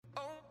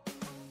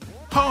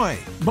Hi,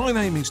 my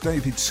name is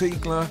David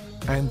Siegler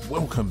and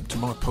welcome to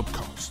my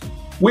podcast.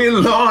 We're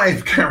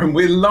live, Karen.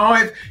 We're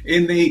live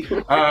in the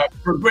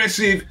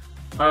Progressive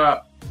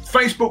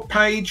Facebook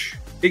page,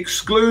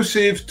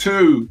 exclusive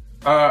to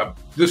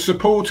the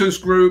supporters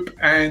group,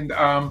 and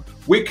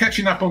we're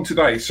catching up on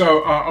today.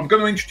 So I'm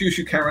going to introduce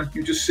you, Karen.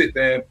 You just sit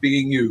there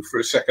being you for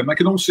a second. They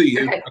can all see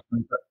you.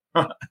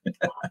 Okay.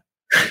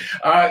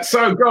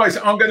 So, guys,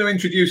 I'm going to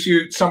introduce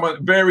you to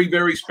someone very,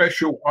 very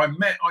special. I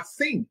met, I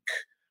think,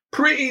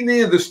 pretty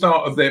near the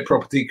start of their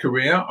property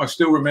career. I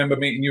still remember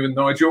meeting you and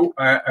Nigel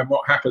and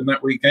what happened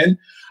that weekend.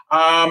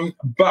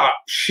 But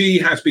she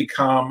has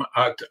become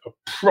a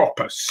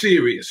proper,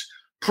 serious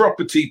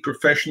property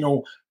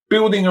professional,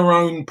 building her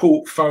own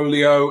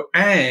portfolio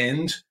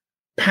and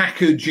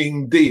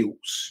packaging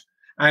deals.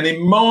 And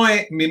in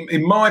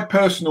my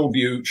personal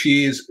view,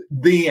 she is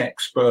the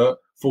expert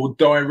for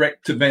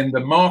direct-to-vendor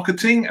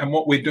marketing. And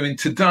what we're doing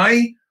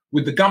today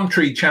with the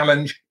Gumtree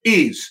Challenge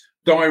is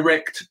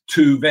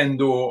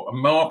direct-to-vendor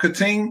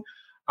marketing.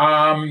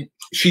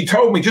 She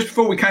told me just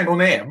before we came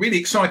on air, really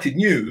excited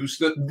news,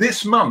 that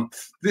this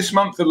month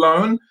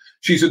alone,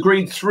 she's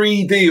agreed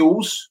 3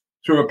 deals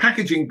through a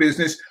packaging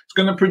business. It's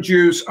going to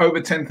produce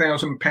over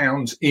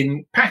 £10,000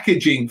 in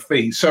packaging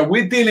fees. So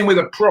we're dealing with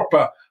a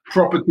proper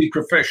property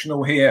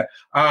professional here.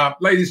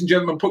 Ladies and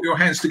gentlemen, put your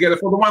hands together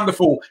for the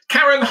wonderful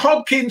Karen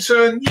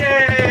Hodkinson.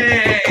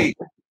 Yay!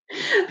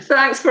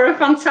 Thanks for a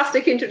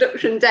fantastic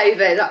introduction,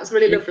 David. That was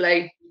really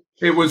lovely.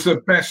 It was the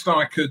best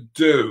I could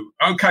do.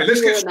 Okay, let's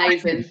get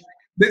amazing.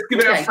 Let's give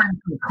our friends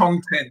some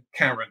content,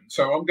 Karen.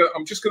 So I'm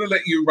just going to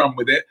let you run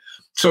with it.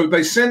 So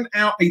they sent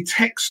out a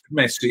text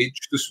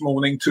message this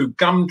morning to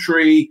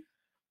Gumtree,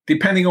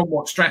 depending on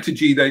what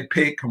strategy they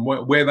pick and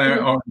where they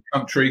are in the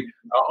country,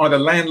 either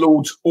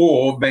landlords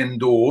or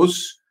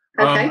vendors.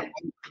 Okay.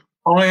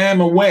 I am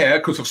aware,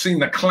 because I've seen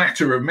the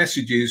clatter of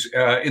messages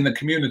in the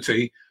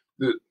community,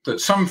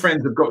 that some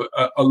friends have got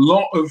a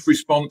lot of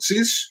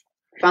responses.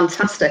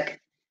 Fantastic.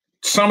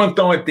 Some have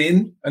dived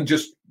in and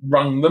just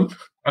rung them.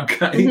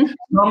 Okay.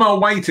 Some are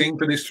waiting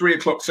for this 3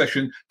 o'clock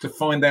session to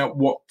find out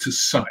what to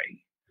say.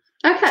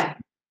 Okay.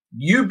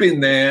 You've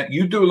been there.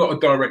 You do a lot of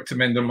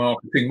direct-to-vendor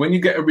marketing. When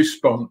you get a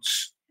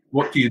response,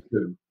 what do you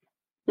do?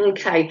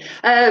 Okay.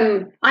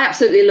 I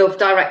absolutely love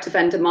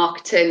direct-to-vendor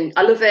marketing.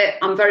 I love it.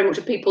 I'm very much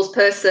a people's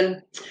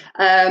person.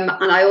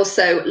 And I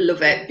also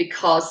love it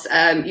because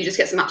you just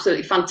get some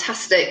absolutely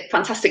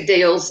fantastic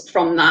deals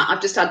from that.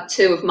 I've just had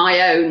 2 of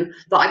my own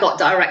that I got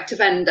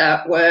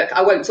direct-to-vendor work.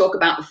 I won't talk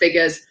about the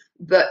figures,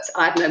 but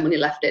I had no money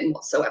left in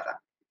whatsoever.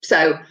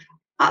 So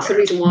that's the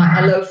reason why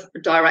I love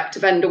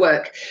direct-to-vendor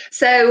work.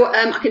 So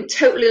I can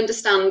totally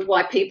understand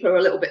why people are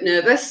a little bit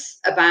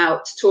nervous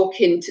about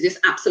talking to this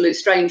absolute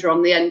stranger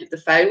on the end of the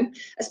phone,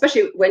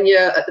 especially when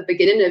you're at the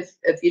beginning of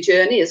your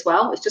journey as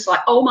well. It's just like,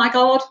 oh my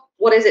God,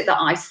 what is it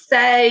that I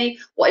say?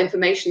 What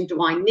information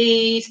do I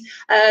need?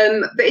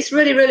 But it's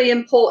really, really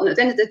important. At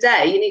the end of the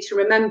day, you need to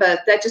remember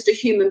they're just a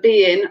human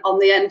being on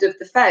the end of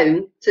the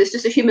phone. So it's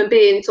just a human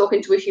being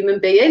talking to a human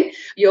being.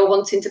 You're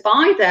wanting to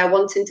buy, they're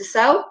wanting to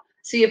sell.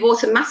 So you've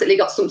automatically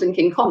got something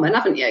in common,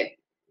 haven't you?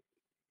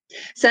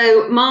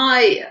 So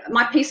my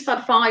piece of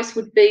advice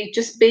would be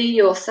just be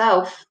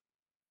yourself,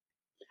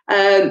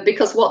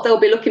 because what they'll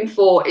be looking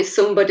for is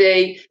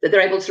somebody that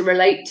they're able to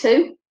relate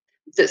to,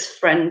 that's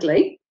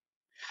friendly.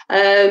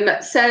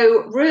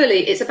 So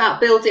really, it's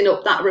about building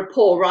up that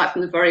rapport right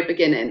from the very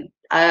beginning.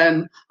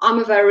 I'm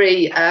a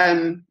very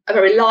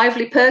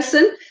lively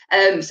person.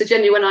 So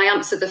generally when I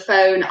answer the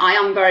phone, I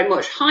am very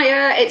much,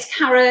 hiya, it's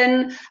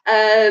Karen.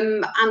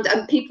 And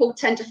people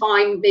tend to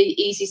find me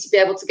easy to be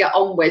able to get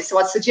on with. So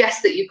I'd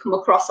suggest that you come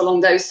across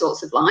along those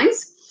sorts of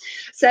lines.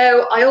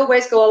 So I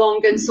always go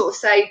along and sort of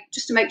say,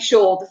 just to make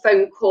sure the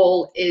phone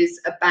call is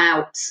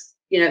about,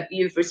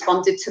 you've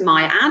responded to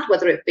my ad,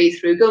 whether it be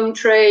through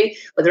Gumtree,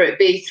 whether it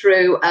be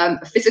through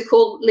a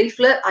physical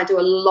leaflet. I do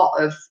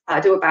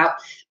about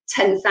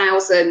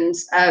 10,000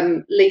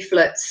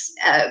 leaflets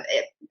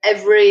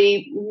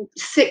every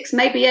 6,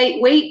 maybe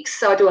 8 weeks.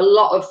 So I do a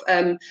lot of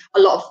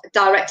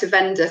direct to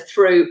vendor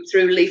through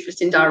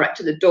leafleting direct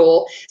to the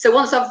door. So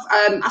once I've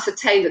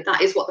ascertained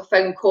that is what the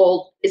phone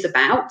call is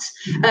about,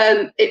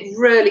 it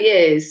really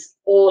is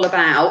all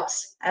about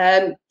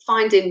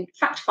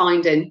fact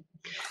finding.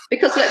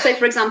 Because let's say,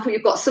 for example,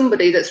 you've got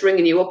somebody that's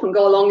ringing you up and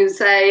go along and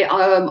say,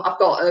 I've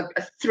got a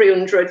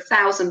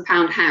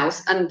 £300,000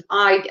 house and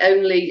I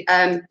only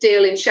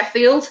deal in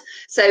Sheffield.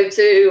 So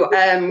for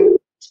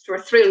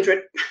a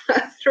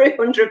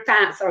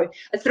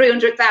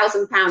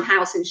 £300,000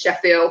 house in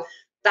Sheffield,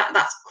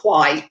 that's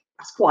quite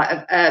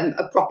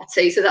a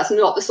property. So that's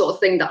not the sort of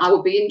thing that I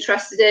would be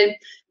interested in.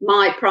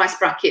 My price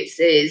brackets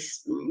is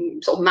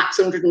sort of max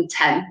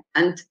 110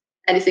 and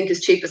anything as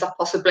cheap as I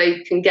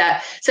possibly can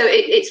get. So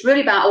it's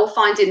really about all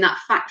finding that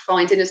fact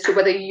finding as to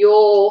whether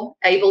you're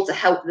able to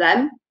help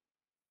them.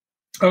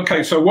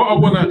 Okay, so what I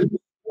want to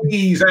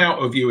squeeze out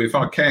of you, if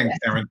I can,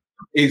 Karen,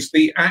 is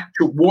the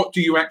actual, what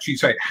do you actually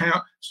say?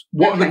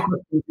 What are the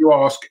questions you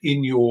ask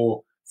in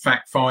your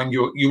fact find.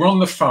 You're on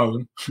the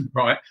phone,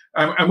 right?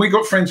 And we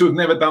got friends who have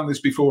never done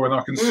this before, and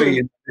I can see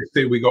in this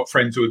too, we got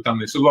friends who have done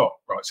this a lot,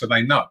 right? So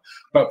they know.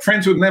 But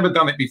friends who have never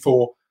done it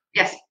before,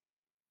 yes,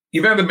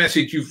 you've had a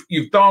message,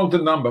 you've dialed the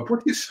number.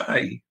 What do you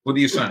say? What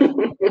do you say?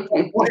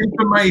 What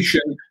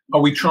information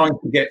are we trying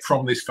to get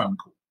from this phone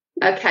call?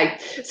 Okay,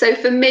 so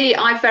for me,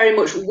 I very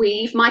much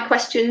weave my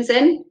questions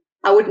in.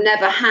 I would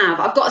never have.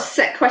 I've got a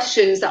set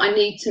questions that I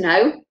need to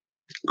know.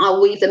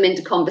 I'll weave them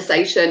into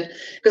conversation,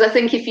 because I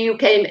think if you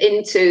came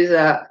into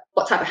the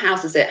what type of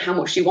house is it, how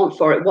much do you want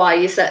for it, why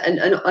you said,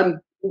 and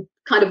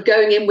kind of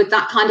going in with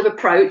that kind of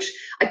approach,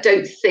 I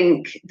don't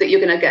think that you're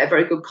going to get a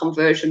very good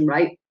conversion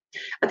rate.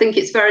 I think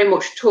it's very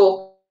much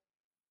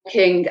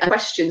talking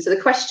questions. So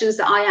the questions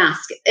that I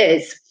ask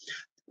is,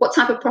 what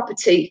type of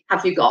property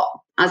have you got?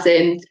 As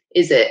in,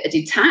 is it a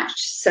detached,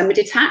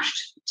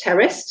 semi-detached,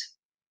 terraced?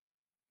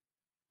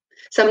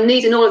 So I'm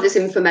needing all of this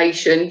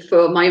information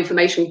for my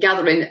information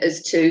gathering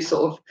as to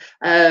sort of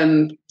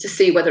to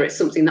see whether it's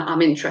something that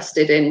I'm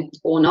interested in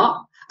or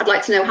not. I'd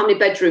like to know how many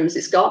bedrooms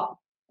it's got.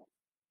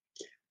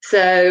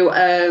 So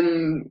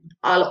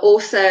I'll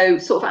also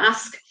sort of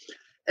ask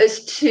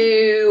as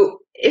to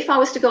if I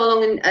was to go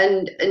along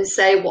and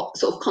say what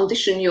sort of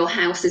condition your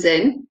house is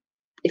in.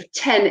 If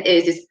 10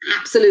 is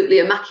absolutely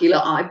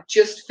immaculate, I've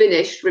just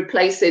finished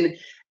replacing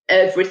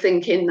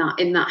everything in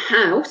that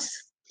house.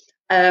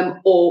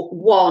 Or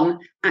 1,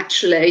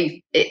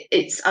 actually,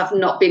 I've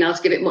not been able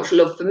to give it much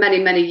love for many,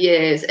 many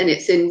years, and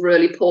it's in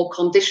really poor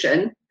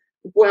condition.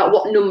 Well,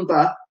 what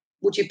number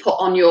would you put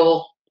on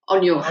your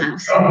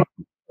house? I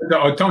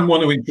don't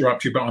want to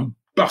interrupt you, but I'm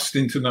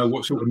busting to know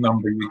what sort of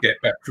number you get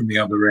back from the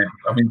other end.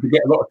 I mean, do you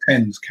get a lot of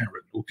 10s,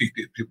 Karen? Or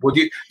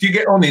do you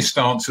get honest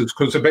answers?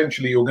 Because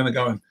eventually you're going to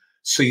go and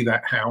see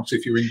that house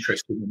if you're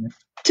interested in it.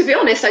 To be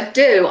honest, I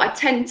do. I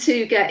tend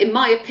to get, in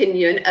my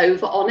opinion,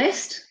 over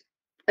honest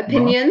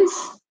opinions,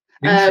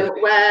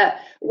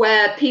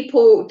 where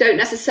people don't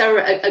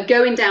necessarily are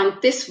going down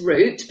this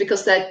route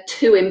because they're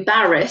too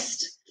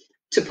embarrassed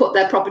to put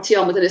their property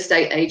on with an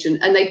estate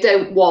agent, and they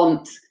don't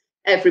want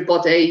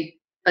everybody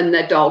and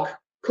their dog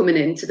coming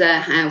into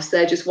their house.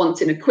 They're just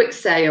wanting a quick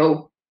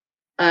sale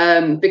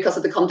because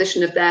of the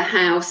condition of their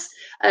house,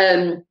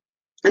 and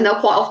they'll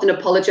quite often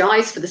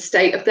apologise for the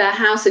state of their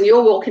house, and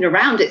you're walking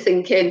around it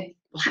thinking,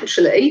 well,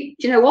 actually,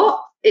 do you know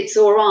what, it's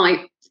all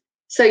right.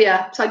 So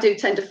yeah, so I do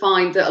tend to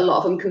find that a lot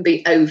of them can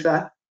be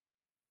over.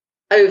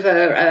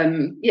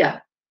 Yeah,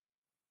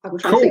 I'm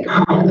trying to think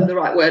of the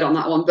right word on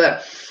that one,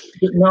 but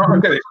no, I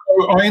get it.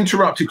 So I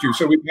interrupted you.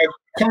 So we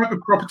have type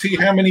of property,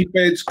 how many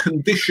beds,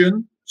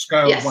 condition,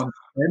 scale yes. 1 to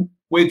 10.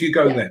 Where do you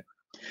go then?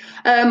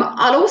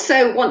 I'll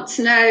also want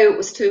to know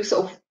as to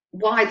sort of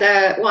why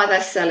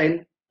they're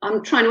selling.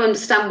 I'm trying to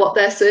understand what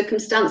their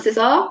circumstances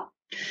are.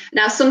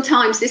 Now,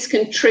 sometimes this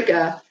can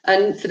trigger,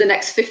 and for the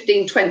next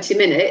 15, 20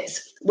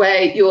 minutes,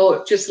 where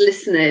you're just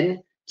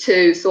listening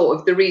to sort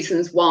of the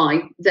reasons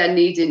why they're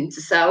needing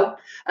to sell.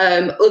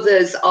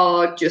 Others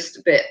are just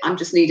a bit, I'm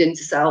just needing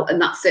to sell, and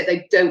that's it.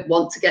 They don't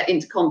want to get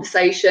into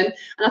conversation.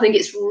 And I think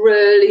it's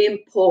really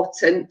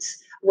important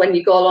when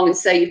you go along and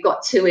say you've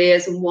got 2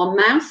 ears and 1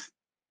 mouth.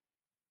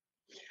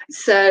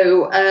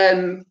 So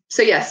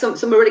yeah, some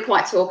are really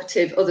quite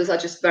talkative. Others are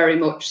just very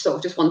much sort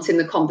of just wanting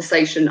the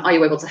conversation. Are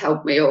you able to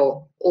help me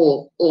or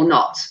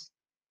not?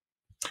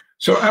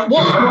 So at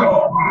what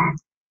point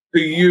do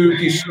you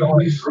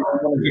decide if you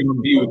want to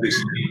review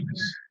this?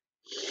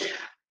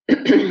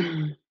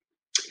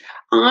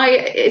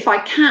 If I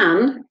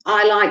can,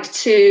 I like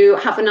to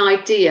have an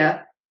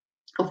idea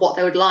of what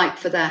they would like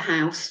for their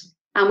house.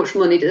 How much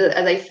money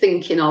are they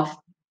thinking of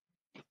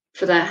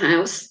for their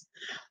house?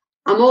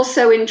 I'm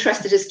also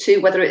interested as to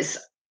whether it's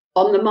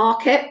on the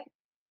market,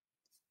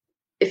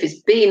 if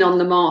it's been on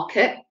the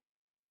market.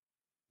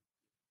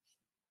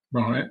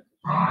 Right.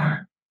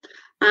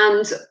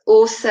 And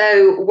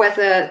also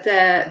whether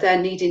they're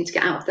needing to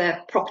get out of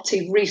their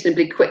property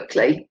reasonably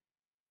quickly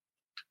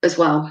as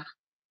well.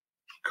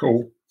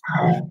 Cool.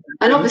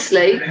 And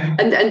obviously,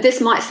 and this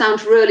might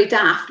sound really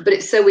daft, but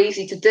it's so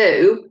easy to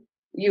do,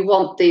 you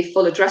want the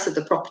full address of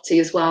the property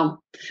as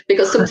well,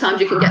 because sometimes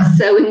you can get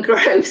so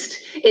engrossed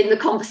in the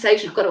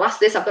conversation. I've got to ask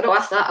this, I've got to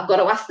ask that, I've got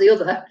to ask the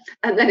other,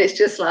 and then it's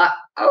just like,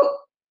 oh,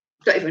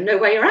 don't even know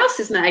where your house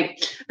is,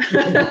 mate.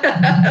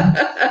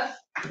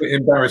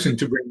 Embarrassing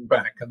to bring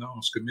back and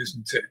ask them,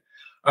 isn't it?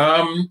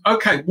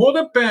 Okay, what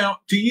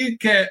about, do you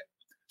get,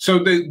 so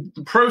the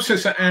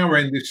process at our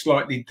end is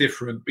slightly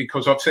different,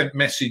 because we've sent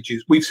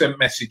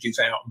messages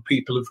out and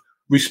people have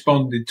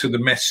responded to the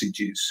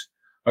messages.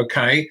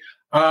 Okay.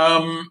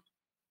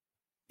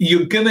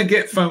 You're going to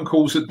get phone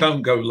calls that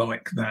don't go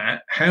like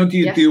that. How do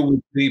you deal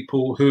with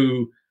people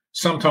who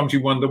sometimes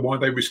you wonder why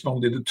they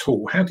responded at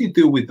all? How do you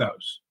deal with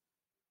those?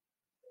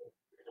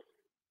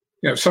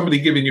 You know, somebody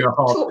giving you a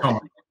hard time.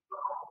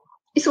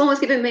 If someone's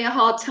giving me a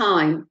hard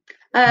time,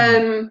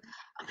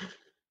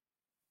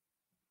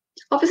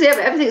 obviously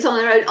everything's on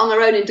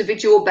their own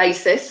individual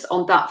basis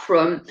on that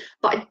front.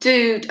 But I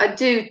do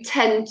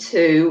tend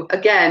to,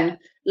 again,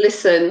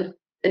 listen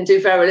and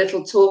do very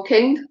little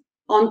talking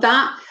on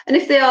that. And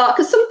if they are,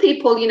 because some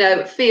people, you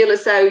know, feel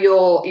as though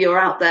you're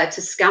out there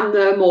to scam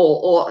them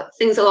or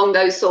things along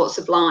those sorts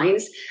of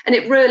lines. And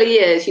it really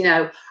is, you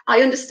know,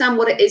 I understand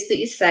what it is that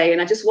you say,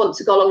 and I just want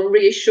to go along and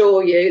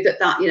reassure you that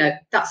you know,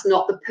 that's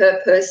not the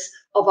purpose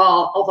of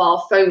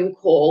our phone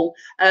call.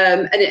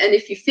 And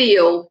if you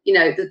feel, you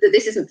know, that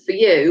this isn't for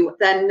you,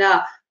 then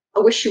I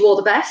wish you all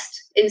the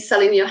best in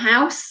selling your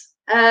house.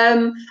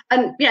 And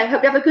you know,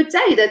 hope you have a good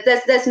day.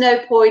 There's no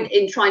point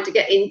in trying to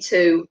get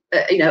into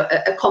you know,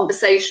 a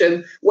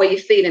conversation where you're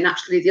feeling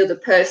actually the other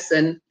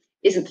person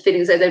isn't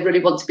feeling as though they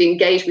really want to be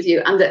engaged with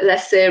you and that they're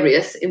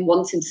serious in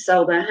wanting to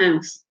sell their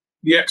house.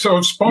 Yeah, so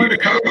I've spied a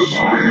couple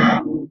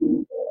of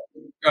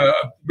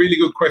really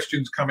good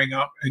questions coming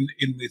up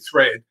in the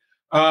thread.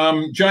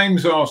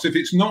 James asks, if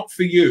it's not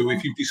for you,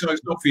 if you decide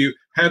it's not for you,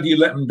 how do you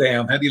let them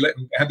down? How do you let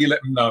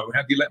them know?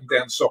 How do you let them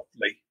down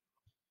softly?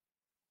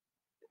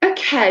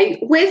 Okay,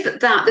 with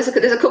that,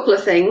 there's a couple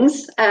of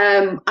things.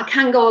 I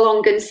can go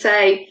along and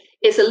say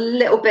it's a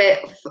little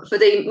bit, for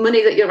the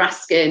money that you're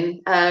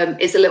asking,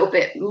 is a little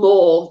bit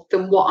more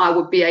than what I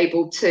would be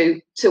able to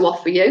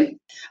offer you.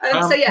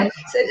 So yeah,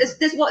 so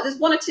there's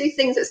one or two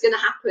things that's going to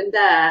happen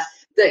there.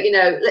 That, you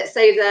know, let's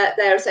say that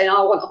they're saying, oh,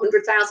 I want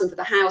 100,000 for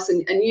the house,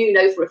 and you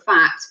know for a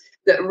fact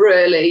that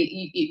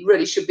really it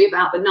really should be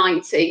about the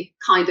 90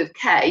 kind of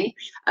K.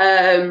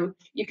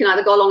 You can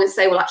either go along and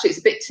say, well, actually, it's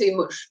a bit too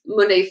much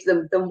money for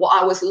them than what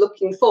I was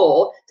looking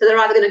for. So they're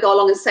either going to go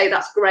along and say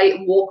that's great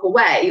and walk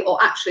away, or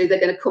actually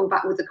they're going to come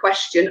back with the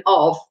question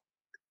of,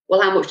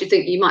 well, how much do you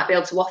think you might be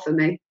able to offer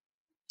me?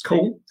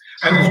 Cool.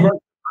 And there's one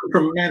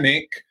from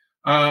Manic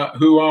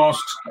who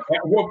asks,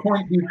 at what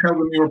point do you tell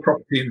them you're a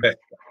property investor?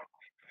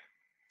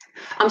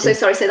 I'm so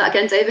sorry, say that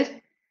again,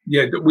 David.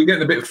 Yeah, we're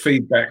getting a bit of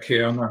feedback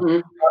here. I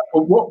know. At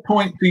what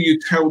point do you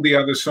tell the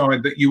other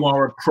side that you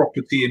are a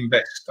property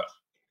investor?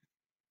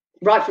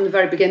 Right from the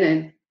very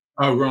beginning.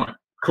 Oh, right.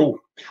 Cool.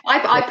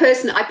 I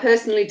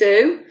personally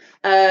do.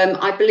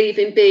 I believe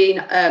in being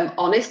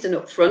honest and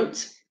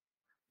upfront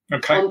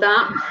on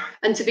that.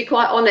 And to be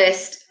quite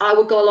honest, I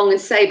would go along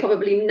and say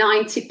probably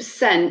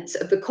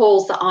 90% of the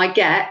calls that I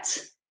get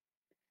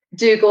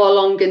do go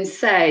along and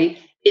say,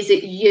 is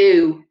it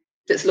you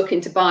that's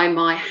looking to buy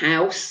my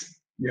house?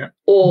 Yeah.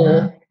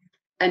 Or,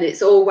 and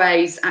it's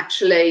always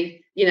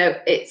actually, you know,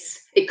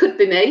 it could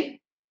be me.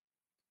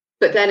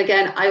 But then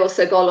again, I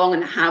also go along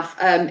and have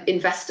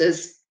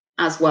investors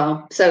as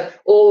well. So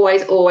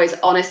always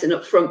honest and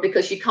upfront,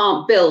 because you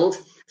can't build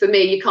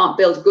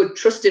a good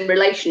trusting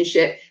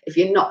relationship if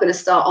you're not going to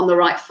start on the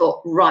right foot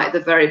right at the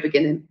very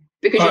beginning,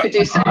 because you could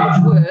do so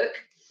much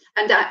work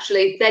and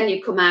actually then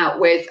you come out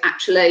with,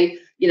 actually,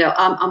 you know,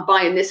 I'm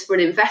buying this for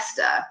an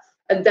investor,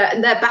 and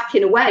they're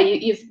backing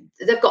away.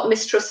 They've got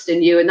mistrust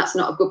in you, and that's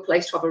not a good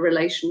place to have a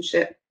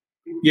relationship.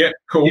 Yeah,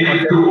 cool.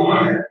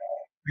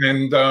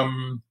 And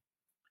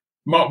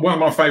one of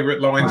my favourite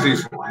lines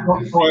is,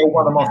 one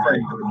of my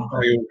friends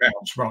buy your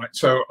house, right?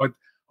 So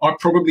I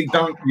probably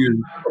don't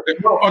use.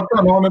 Well,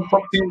 I'm a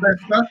property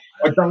investor.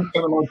 I don't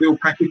tell them I'm a deal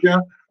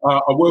packager.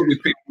 I work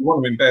with people who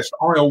want to invest.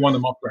 I or one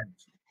of my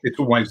friends. It's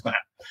always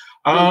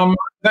that.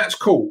 That's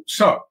cool.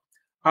 So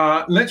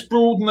let's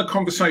broaden the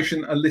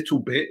conversation a little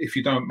bit, if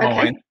you don't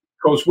mind,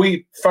 because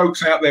we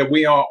folks out there,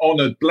 we are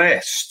honoured,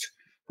 blessed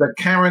that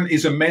Karen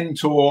is a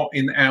mentor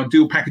in our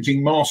deal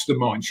packaging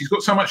mastermind. She's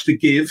got so much to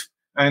give.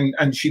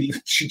 And she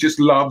just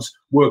loves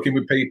working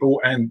with people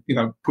and, you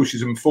know,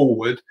 pushes them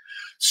forward.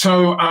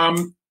 So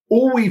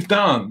all we've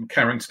done,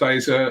 Karen, today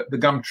is the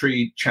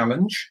Gumtree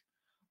Challenge.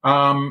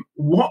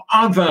 What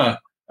other,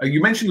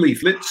 you mentioned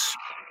leaflets.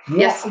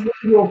 Yes. What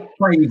are your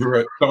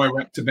favourite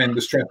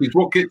direct-to-vendor strategies?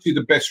 What gets you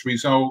the best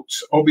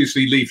results?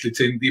 Obviously,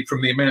 leafleting,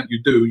 from the amount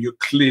you do, you're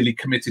clearly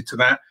committed to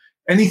that.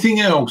 Anything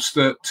else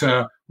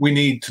that we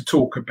need to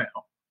talk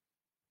about?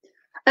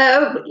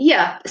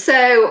 Yeah.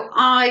 So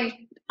I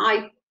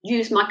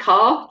use my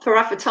car for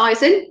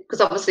advertising,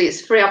 because obviously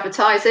it's free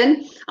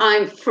advertising.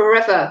 I'm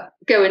forever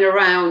going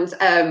around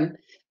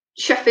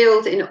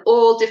Sheffield in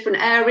all different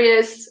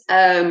areas,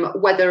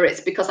 whether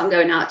it's because I'm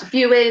going out to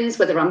viewings,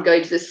 whether I'm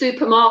going to the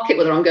supermarket,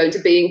 whether I'm going to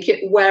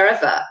B&Q,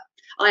 wherever.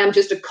 I am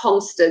just a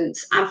constant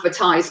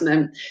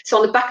advertisement.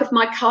 So on the back of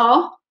my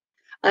car,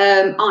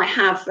 I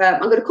have,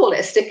 I'm going to call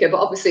it a sticker,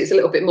 but obviously it's a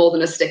little bit more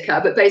than a sticker,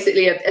 but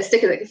basically a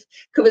sticker that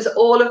covers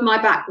all of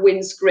my back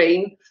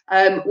windscreen,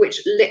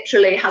 which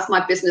literally has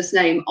my business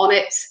name on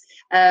it.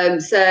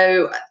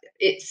 So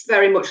it's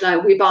very much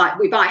like we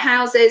buy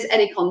houses,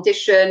 any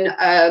condition,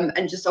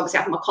 and just obviously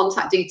have my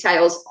contact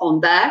details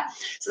on there.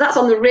 So that's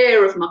on the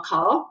rear of my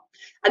car.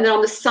 And then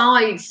on the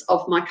sides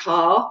of my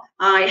car,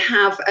 I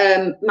have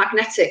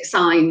magnetic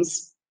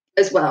signs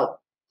as well.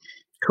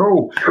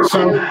 Cool.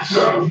 So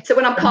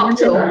when I'm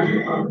parked up.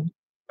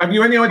 Have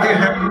you any idea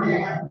how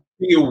many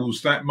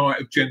deals that might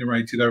have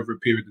generated over a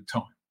period of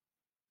time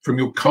from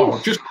your car?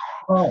 Just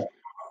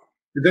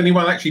did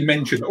anyone actually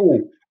mention,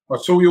 oh, I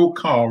saw your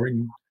car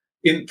in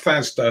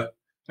Thasda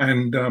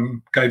and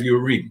gave you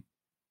a ring?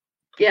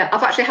 Yeah,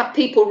 I've actually had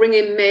people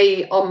ringing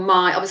me on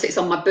obviously it's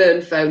on my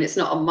burn phone, it's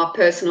not on my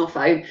personal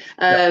phone,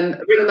 ringing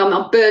me on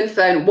my burn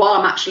phone while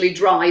I'm actually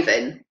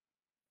driving.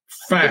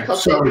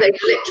 Because they've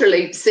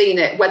literally seen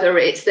it, whether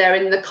it's they're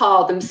in the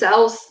car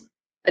themselves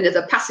and there's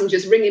a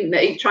passenger's ringing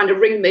me, trying to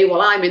ring me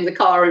while I'm in the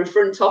car in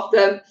front of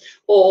them,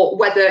 or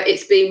whether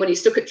it's been when you're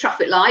stuck at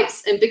traffic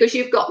lights, and because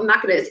you've got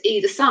magnets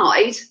either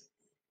side,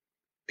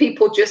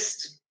 people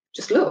just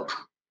look.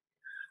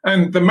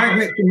 And the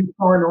magnets you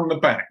find on the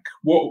back,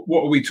 what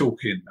are we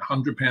talking?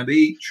 £100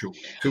 each or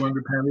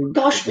 £200 each?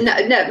 Gosh,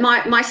 no.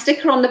 My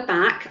sticker on the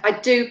back, I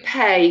do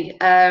pay.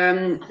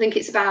 I think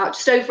it's about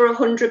just over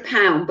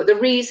 £100. But the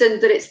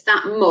reason that it's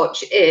that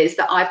much is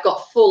that I've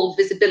got full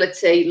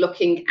visibility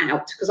looking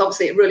out, because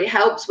obviously it really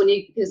helps when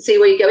you can see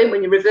where you're going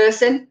when you're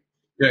reversing.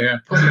 Yeah.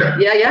 But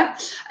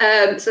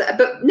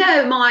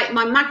no,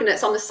 my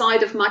magnets on the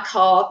side of my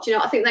car,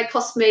 I think they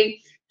cost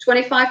me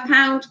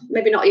 £25,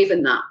 maybe not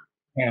even that.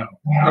 Yeah.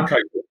 Okay.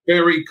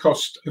 Very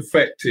cost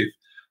effective.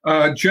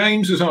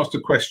 James has asked a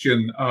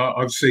question,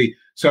 obviously.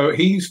 So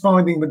he's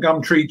finding the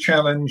Gumtree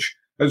challenge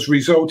has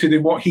resulted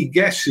in what he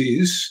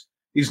guesses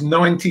is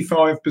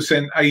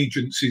 95%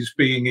 agencies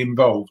being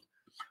involved.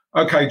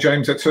 Okay,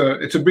 James, it's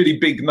a really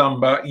big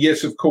number.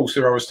 Yes, of course,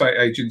 there are estate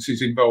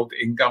agencies involved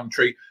in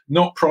Gumtree,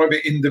 not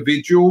private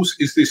individuals.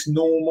 Is this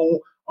normal?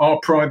 Are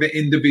private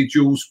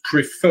individuals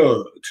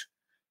preferred?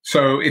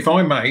 So if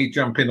I may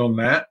jump in on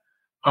that,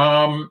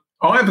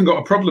 I haven't got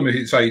a problem with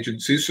its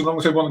agencies so long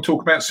as they want to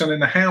talk about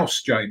selling a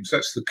house, James.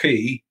 That's the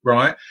key,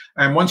 right?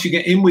 And once you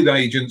get in with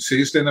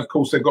agencies, then, of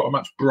course, they've got a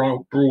much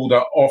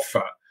broader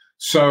offer.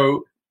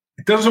 So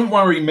it doesn't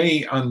worry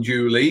me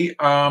unduly.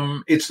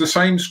 It's the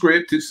same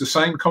script. It's the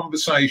same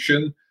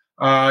conversation.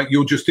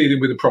 You're just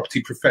dealing with a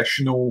property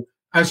professional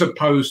as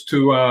opposed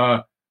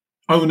to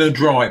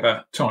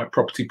owner-driver type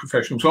property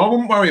professional. So I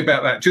wouldn't worry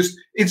about that.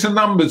 It's a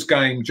numbers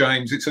game,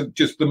 James. It's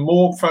just the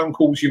more phone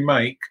calls you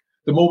make,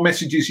 the more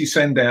messages you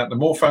send out, the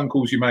more phone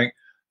calls you make,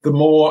 the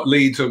more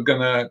leads are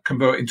going to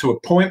convert into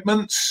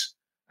appointments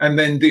and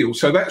then deals.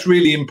 So that's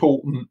really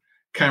important,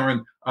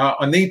 Karen.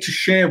 I need to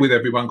share with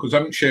everyone, because I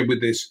haven't shared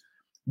with this.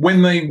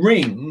 When they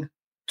ring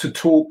to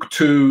talk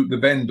to the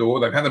vendor,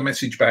 they've had a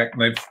message back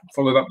and they've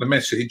followed up the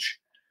message.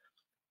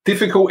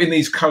 Difficult in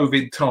these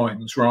COVID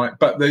times, right?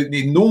 But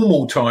the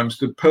normal times,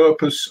 the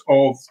purpose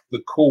of the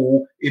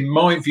call, in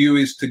my view,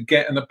 is to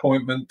get an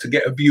appointment, to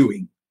get a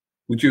viewing.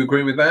 Would you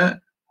agree with that?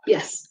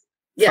 Yes.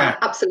 Yeah,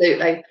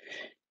 absolutely.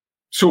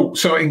 So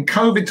in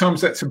COVID times,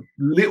 that's a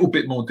little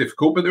bit more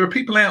difficult, but there are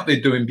people out there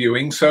doing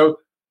viewing. So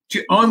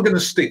I'm going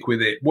to stick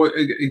with it.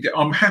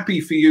 I'm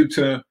happy for you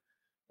to.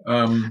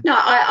 No,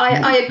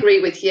 I agree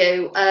with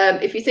you.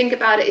 If you think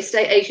about it,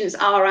 estate agents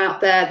are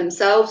out there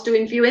themselves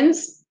doing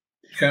viewings.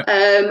 Yeah.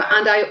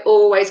 And I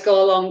always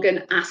go along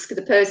and ask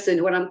the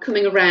person when I'm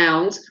coming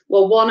around,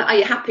 well, one, are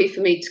you happy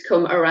for me to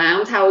come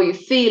around? How are you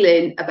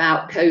feeling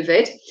about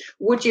COVID?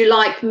 Would you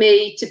like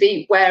me to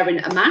be wearing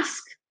a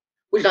mask?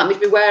 Would you like me to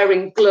be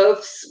wearing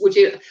gloves? Would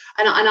you?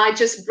 And I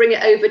just bring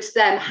it over to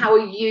them. How are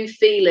you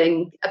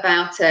feeling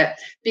about it?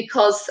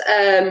 Because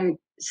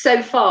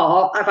so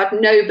far I've had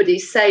nobody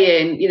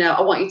saying,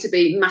 I want you to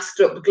be masked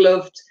up,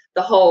 gloved,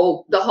 the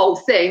whole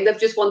thing. They've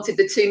just wanted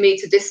the 2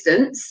 meter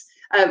distance.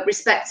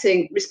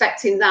 Respecting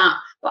that,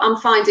 but I'm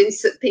finding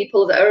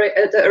people that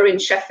are in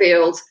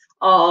Sheffield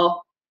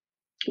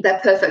they're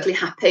perfectly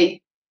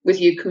happy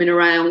with you coming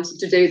around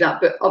to do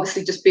that, but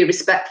obviously just be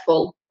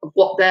respectful of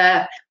what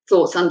their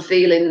thoughts and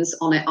feelings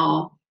on it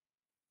are.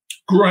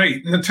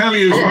 Great.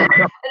 Natalia's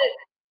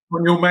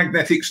on your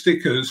magnetic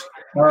stickers.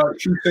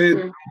 She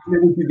said,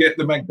 where would you get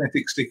the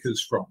magnetic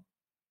stickers from?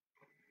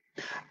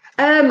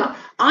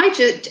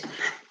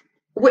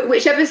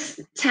 Whichever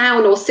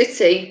town or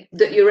city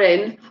that you're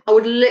in, I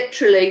would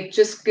literally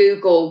just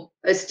Google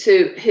as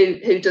to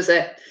who does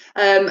it.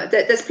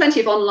 There's plenty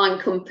of online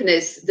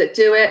companies that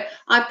do it.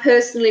 I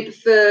personally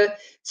prefer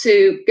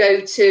to go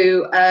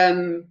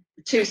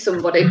to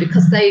somebody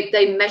because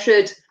they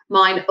measured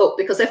mine up,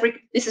 because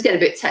this is getting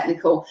a bit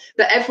technical,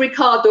 but every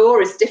car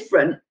door is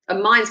different,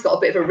 and mine's got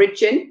a bit of a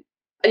ridge in,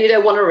 and you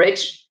don't want a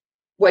ridge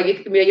where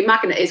your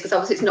magnet is, because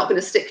obviously it's not going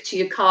to stick to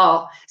your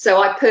car.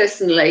 So I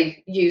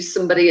personally use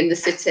somebody in the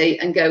city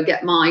and go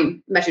get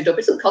mine measured up.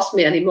 It doesn't cost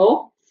me any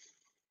more.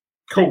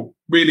 Cool.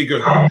 Really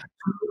good.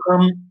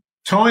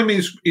 Time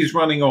is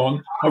running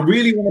on. I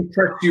really want to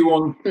press you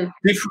on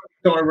different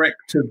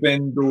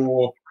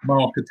direct-to-vendor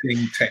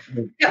marketing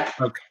techniques. Yeah.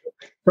 Okay.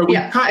 So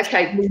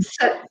okay.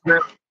 Now,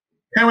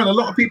 Karen, a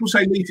lot of people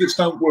say leaflets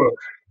don't work.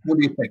 What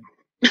do you think?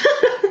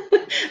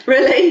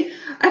 Really?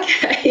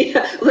 Okay.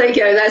 Well, there you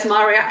go. There's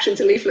my reaction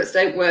to leaflets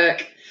don't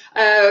work.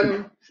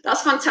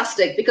 That's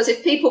fantastic, because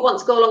if people want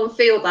to go along and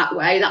feel that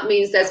way, that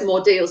means there's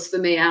more deals for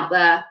me out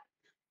there.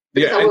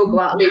 Because I will go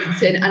out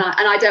leafleting, and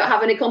I don't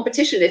have any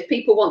competition. If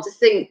people want to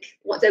think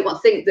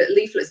that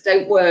leaflets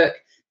don't work,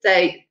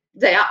 they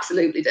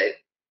absolutely do.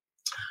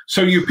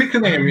 So you pick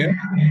an area,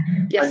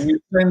 yes, and you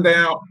send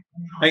out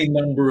a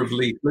number of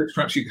leaflets.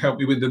 Perhaps you can help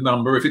me with the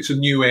number if it's a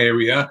new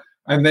area.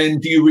 And then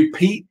do you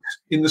repeat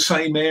in the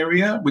same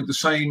area with the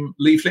same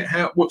leaflet?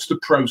 What's the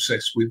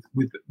process with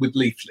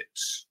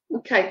leaflets?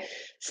 Okay,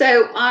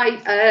 so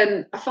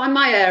I find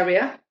my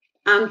area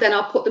and then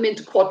I'll put them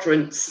into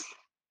quadrants.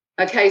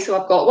 Okay, so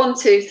I've got 1,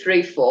 2,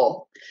 3,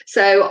 4.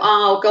 So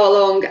I'll go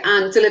along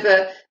and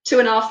deliver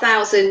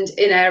 2,500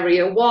 in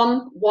area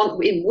one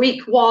in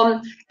week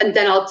 1, and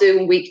then I'll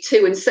do week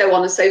 2, and so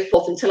on and so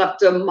forth until I've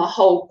done my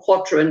whole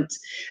quadrant.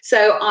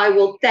 So I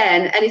will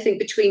then, anything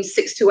between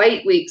 6 to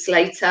 8 weeks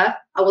later,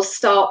 I will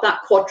start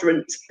that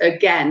quadrant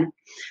again,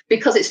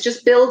 because it's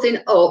just building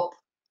up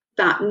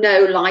that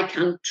know, like,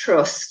 and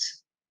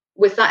trust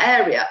with that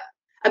area.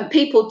 And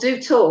people do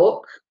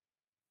talk.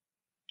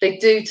 They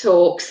do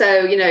talk.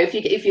 So, you know, if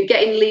you're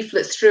getting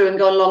leaflets through and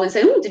going along and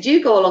saying, "Oh, did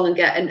you go along and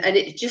get?" and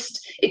it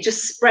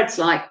just spreads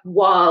like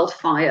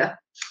wildfire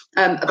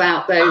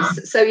about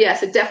those. So yeah,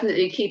 so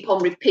definitely keep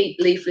on repeat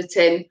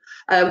leafleting.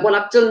 When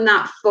I've done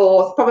that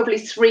for probably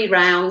 3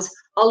 rounds,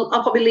 I'll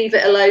probably leave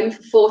it alone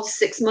for 4 to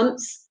 6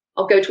 months.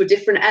 I'll go to a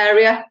different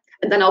area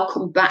and then I'll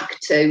come back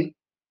to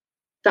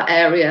that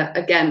area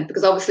again,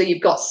 because obviously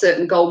you've got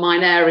certain gold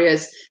mine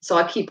areas. So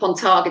I keep on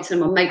targeting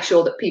them and make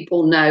sure that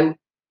people know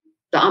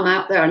that I'm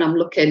out there and I'm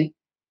looking.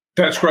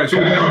 That's great. So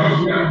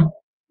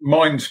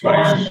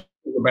Mindspace,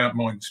 about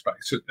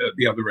Mindspace at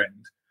the other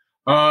end.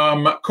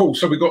 Cool.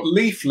 So we've got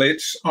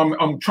leaflets.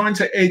 I'm trying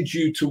to edge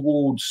you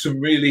towards some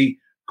really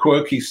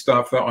quirky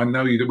stuff that I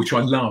know you, which I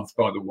love,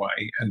 by the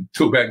way, and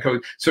talk about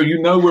code. So you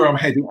know where I'm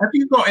heading. Have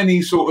you got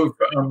any sort of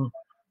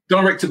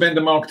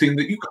direct-to-vendor marketing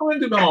that you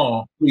kind of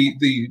are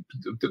the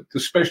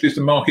specialist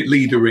and market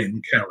leader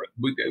in, Karen?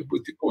 Would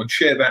go and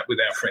share that with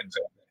our friends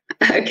out there.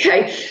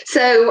 Okay,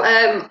 so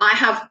I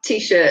have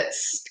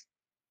T-shirts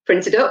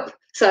printed up.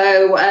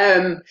 So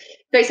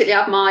basically,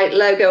 I have my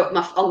logo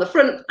on the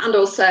front and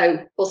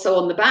also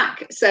on the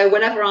back. So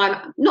whenever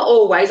I'm, not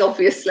always,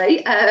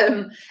 obviously.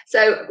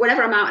 So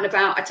whenever I'm out and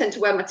about, I tend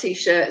to wear my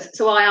T-shirts.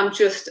 So I am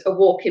just a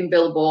walking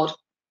billboard.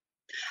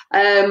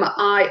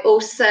 I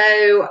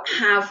also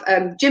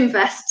have gym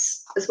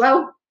vests as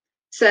well.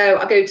 So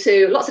I go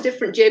to lots of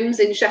different gyms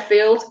in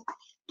Sheffield.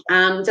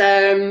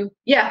 And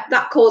yeah,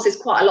 that causes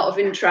quite a lot of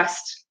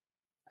interest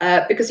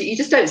because you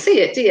just don't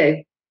see it, do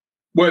you?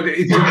 Well,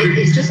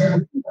 it's just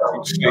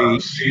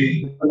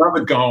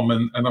another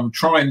garment, and I'm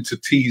trying to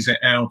tease it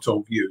out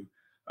of you.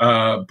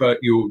 But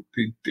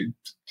the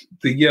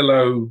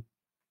yellow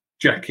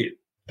jacket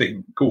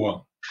thing. Go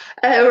on.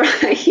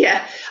 Right,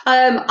 yeah.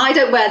 I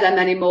don't wear them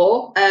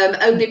anymore,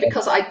 only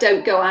because I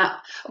don't go out.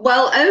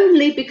 Well,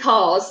 only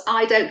because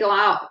I don't go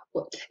out.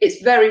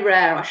 It's very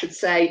rare, I should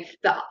say,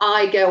 that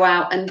I go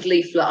out and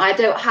leaflet. I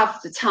don't have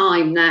the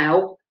time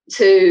now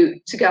to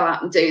go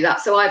out and do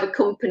that. So I have a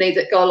company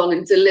that go along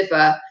and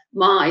deliver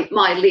my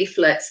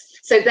leaflets.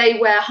 So they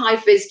wear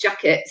high-vis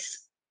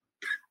jackets,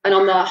 and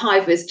on the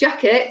high-vis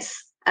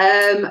jackets,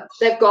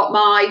 they've got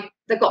my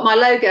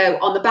logo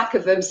on the back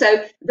of them.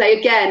 So they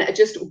again are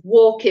just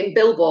walking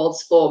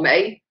billboards for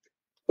me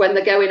when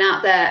they're going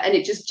out there, and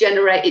it just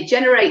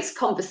generates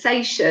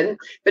conversation,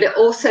 but it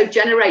also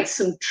generates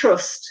some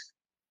trust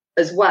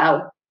as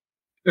well.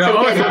 Now,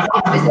 so again,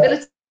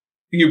 visibility.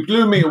 You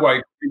blew me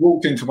away. You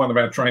walked into one of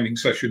our training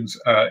sessions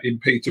in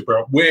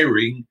Peterborough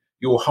wearing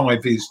your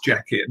high-vis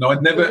jacket, and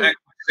I'd never actually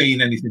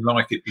seen anything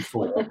like it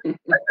before.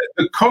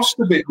 The cost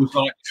of it was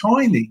like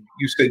tiny.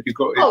 You said you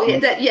got it. Oh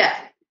yeah,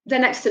 they're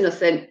next to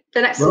nothing.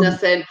 They're next to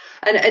nothing,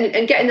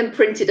 and getting them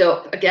printed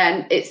up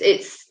again.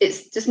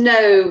 It's just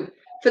no,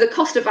 for the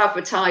cost of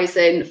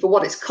advertising, for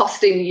what it's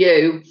costing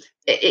you.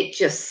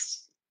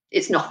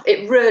 It's not.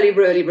 It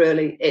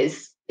really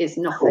is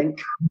nothing.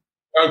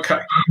 Okay,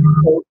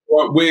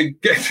 well, we're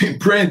getting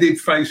branded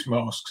face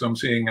masks. I'm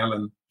seeing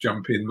Alan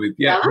jump in with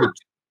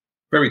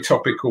very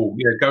topical.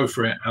 Yeah, go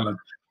for it, Alan.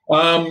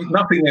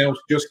 Nothing else,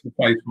 just the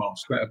face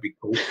mask. That'd be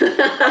cool.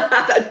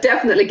 That'd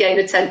definitely gain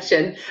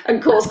attention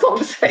and cause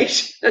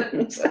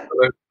conversations.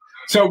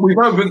 So we've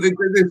opened.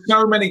 There's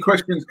so many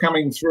questions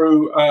coming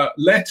through.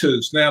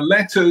 Letters now.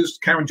 Letters,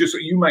 Karen. Just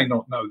you may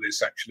not know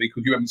this actually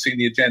because you haven't seen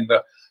the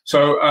agenda.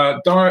 So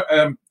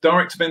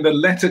direct to vendor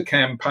letter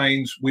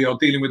campaigns. We are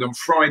dealing with on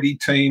Friday.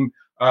 Team.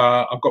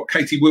 I've got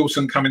Katie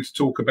Wilson coming to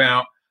talk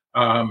about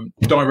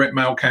direct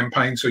mail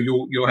campaigns. So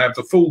you'll have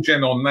the full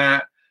gen on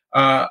that.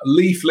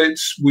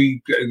 Leaflets,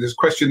 there's a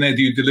question there,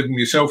 do you deliver them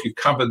yourself? You've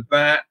covered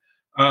that.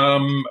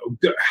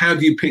 How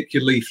do you pick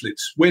your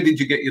leaflets? Where did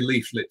you get your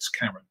leaflets,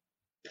 Karen?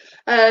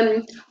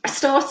 I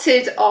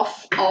started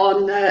off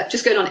on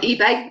just going on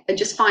eBay and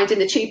just finding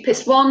the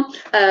cheapest one,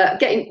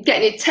 getting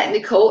it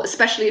technical,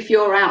 especially if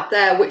you're out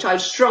there, which I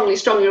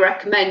strongly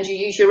recommend you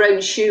use your own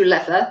shoe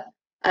leather.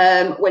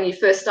 When you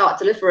first start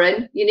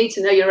delivering, you need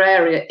to know your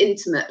area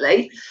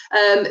intimately.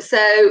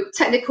 So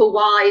technical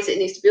wise, it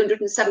needs to be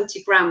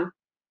 170 gram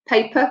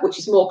paper, which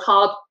is more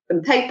card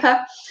than paper.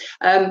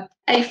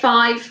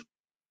 A5,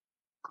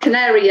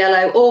 canary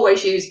yellow,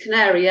 always use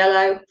canary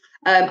yellow.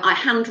 I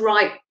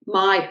handwrite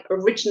my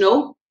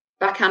original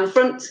backhand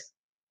front,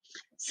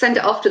 send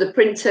it off to the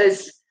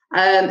printers,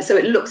 so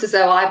it looks as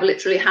though I've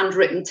literally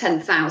handwritten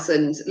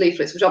 10,000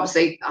 leaflets, which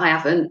obviously I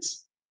haven't.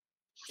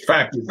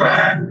 Fabulous.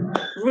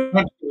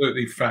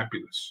 Absolutely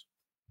fabulous.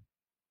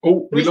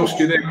 Oh, we lost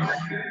you there.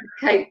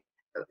 Okay.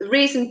 The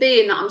reason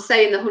being that I'm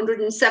saying the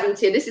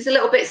 170, and this is a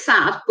little bit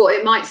sad, but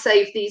it might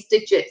save these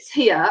digits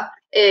here,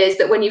 is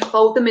that when you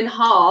fold them in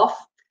half,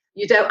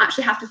 you don't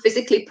actually have to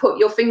physically put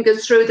your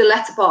fingers through the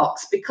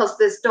letterbox, because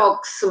there's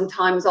dogs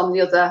sometimes on the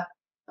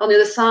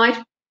other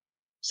side.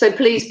 So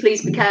please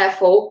be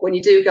careful when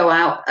you do go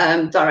out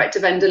direct to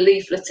vendor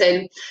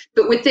leafleting.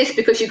 But with this,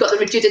 because you've got the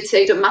rigidity,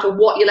 it doesn't matter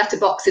what your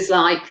letterbox is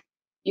like,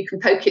 you can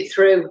poke it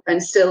through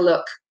and still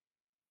look.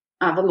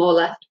 I have more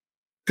left.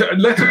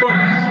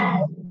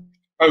 Letterbox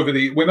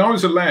when I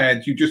was a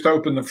lad, you just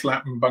opened the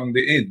flap and bunged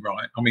it in,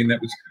 right? I mean, that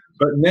was.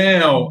 But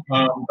now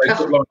they've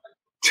got like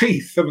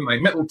teeth, haven't they?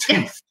 Metal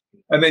teeth,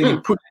 and then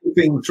you put the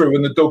thing through,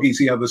 and the doggy's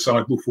the other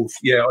side. Woof, woof.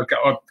 Yeah,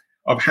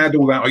 I've had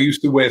all that. I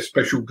used to wear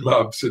special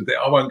gloves, and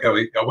I won't go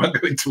into all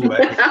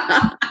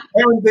that.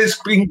 Karen, there's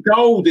been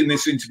gold in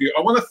this interview.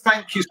 I want to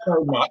thank you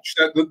so much.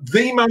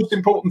 The most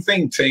important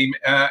thing, team,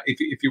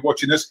 if you're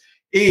watching us,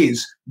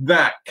 is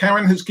that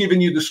Karen has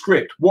given you the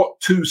script, what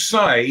to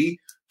say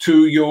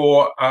to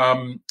your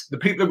the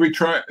people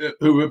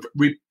who have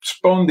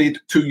responded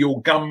to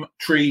your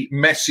Gumtree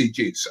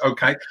messages.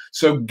 Okay,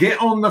 so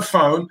get on the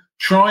phone.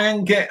 Try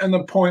and get an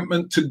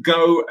appointment to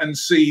go and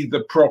see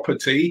the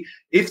property.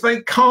 If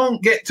they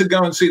can't get to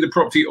go and see the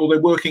property, or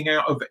they're working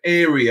out of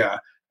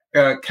area,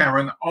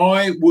 Karen,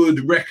 I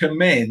would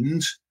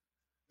recommend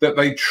that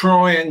they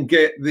try and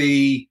get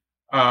the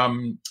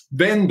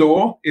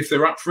vendor, if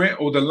they're up for it,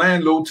 or the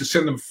landlord to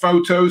send them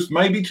photos,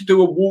 maybe to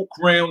do a walk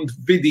round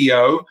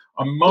video.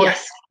 I might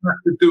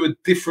have to do a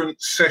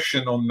different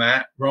session on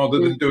that rather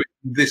than do it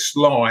this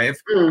live.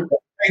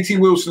 Katie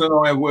Wilson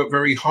and I work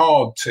very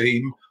hard,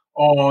 team,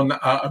 on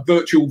a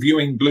virtual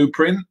viewing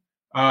blueprint,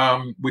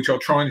 which I'll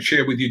try and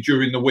share with you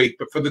during the week.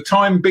 But for the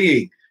time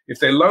being, if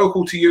they're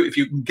local to you, if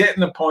you can get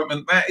an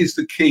appointment, that is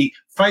the key.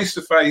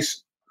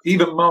 Face-to-face,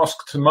 even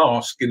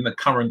mask-to-mask in the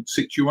current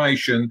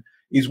situation,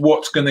 is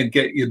what's going to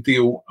get your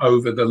deal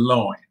over the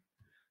line.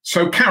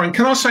 So, Karen,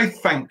 can I say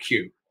thank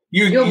you?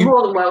 You're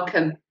more than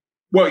welcome.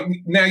 Well,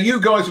 now you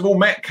guys have all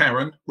met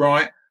Karen,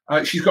 right?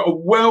 She's got a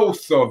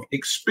wealth of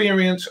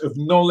experience, of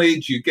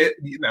knowledge. You get,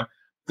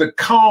 the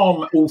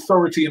calm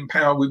authority and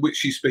power with which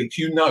she speaks.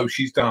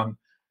 She's done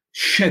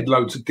shed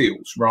loads of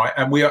deals, right?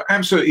 And we are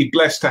absolutely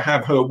blessed to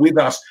have her with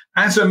us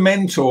as a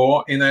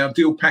mentor in our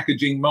deal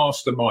packaging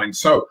mastermind.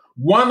 So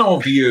one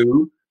of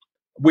you,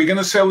 we're going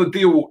to sell a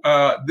deal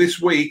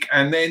this week,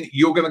 and then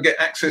you're going to get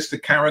access to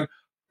Karen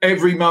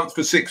every month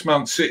for 6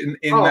 months sitting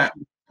in that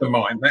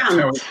mastermind. That's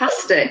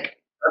fantastic.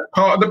 That's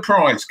part of the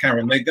prize,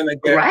 Karen. They're going to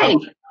get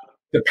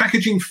the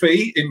packaging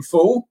fee in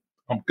full.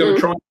 I'm going to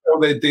try and sell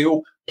their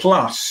deal,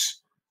 plus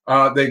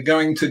they're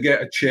going to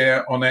get a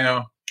chair on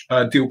our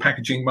deal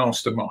packaging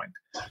mastermind.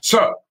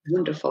 So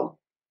wonderful.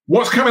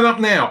 What's coming up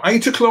now?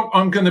 8 o'clock,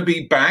 I'm going to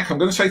be back. I'm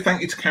going to say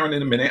thank you to Karen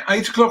in a minute.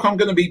 8 o'clock, I'm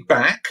going to be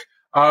back.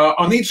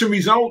 I need some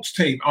results,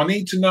 team. I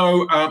need to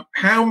know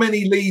how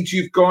many leads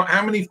you've got,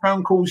 how many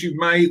phone calls you've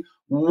made,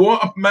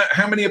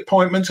 how many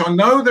appointments. I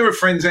know there are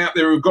friends out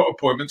there who've got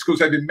appointments because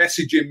they've been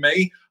messaging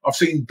me. I've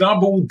seen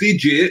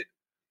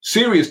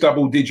serious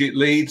double-digit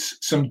leads,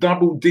 some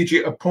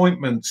double-digit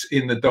appointments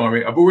in the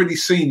diary. I've already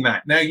seen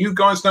that. Now, you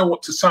guys know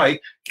what to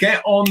say.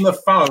 Get on the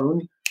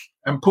phone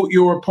and put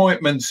your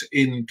appointments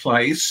in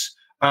place.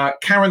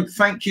 Karen,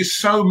 thank you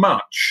so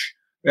much.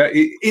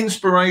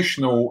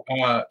 Inspirational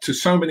to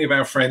so many of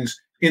our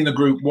friends in the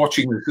group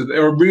watching this.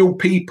 There are real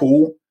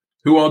people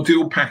who are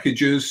deal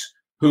packagers,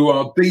 who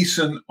are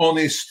decent,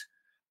 honest,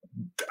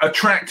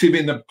 attractive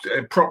in the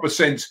proper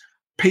sense,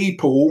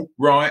 people,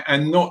 right,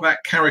 and not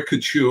that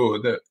caricature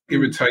that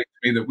irritates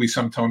me that we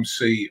sometimes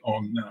see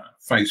on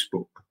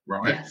Facebook,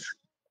 right? Yes.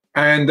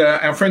 And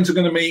our friends are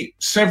going to meet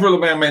several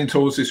of our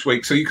mentors this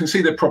week, so you can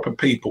see they're proper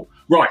people.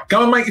 Right,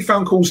 go and make your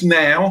phone calls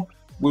now.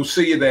 We'll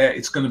see you there.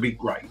 It's going to be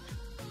great.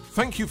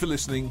 Thank you for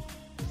listening.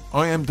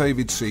 I am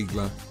David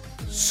Siegler.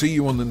 See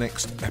you on the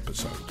next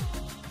episode.